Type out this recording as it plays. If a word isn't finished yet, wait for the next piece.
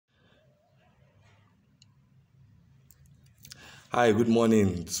Hi, good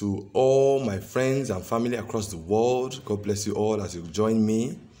morning to all my friends and family across the world. God bless you all as you join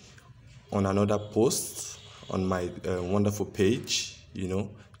me on another post on my wonderful page.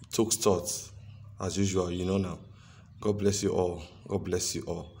 Talks Thoughts as usual, now. God bless you all. God bless you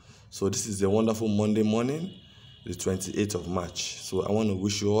all. So this is a wonderful Monday morning, the 28th of March. So I want to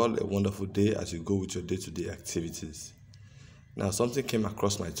wish you all a wonderful day as you go with your day-to-day activities. Now, something came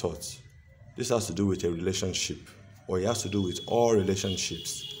across my thoughts. This has to do with a relationship, or it has to do with all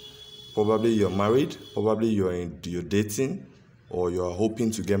relationships. Probably you're married, probably you're dating, or you're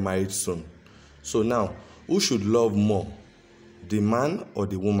hoping to get married soon. So now, who should love more? The man or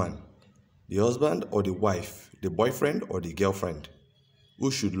the woman? The husband or the wife? The boyfriend or the girlfriend?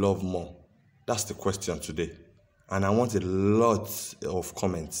 Who should love more? That's the question today. And I want a lot of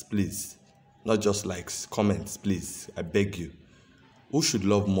comments, please. Not just likes, comments, please. I beg you. Who should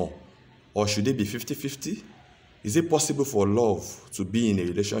love more? Or should it be 50-50? Is it possible for love to be in a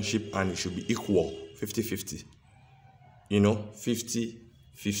relationship and it should be equal, 50-50?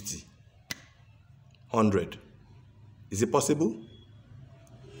 50-50. 100. Is it possible?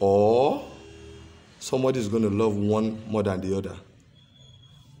 Or somebody is going to love one more than the other?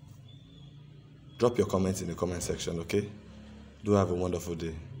 Drop your comments in the comment section, okay? Do have a wonderful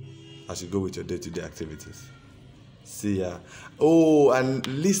day as you go with your day-to-day activities. See ya. Oh, and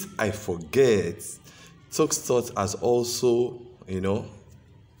lest I forget, Talks Thoughts has also,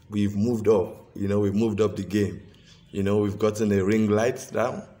 we've moved up. We've moved up the game. We've gotten a ring light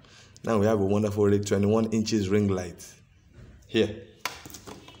now. Now we have a wonderful 21 inches ring light. Here.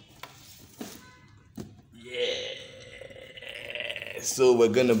 Yeah. So we're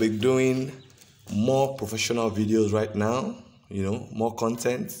going to be doing more professional videos right now. More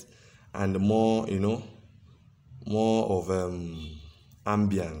content and more, more of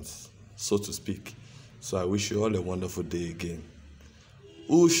ambience, so to speak. So I wish you all a wonderful day again.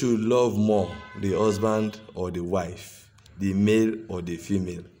 Who should love more, the husband or the wife, the male or the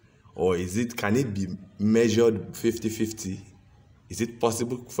female? Or can it be measured 50-50? Is it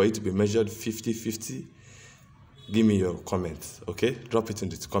possible for it to be measured 50-50? Give me your comments, okay? Drop it in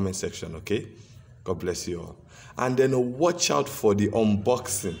the comment section, okay? God bless you all. And then watch out for the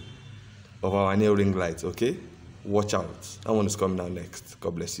unboxing of our new ring light, okay? Watch out. That one is coming out next.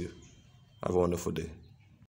 God bless you. Have a wonderful day.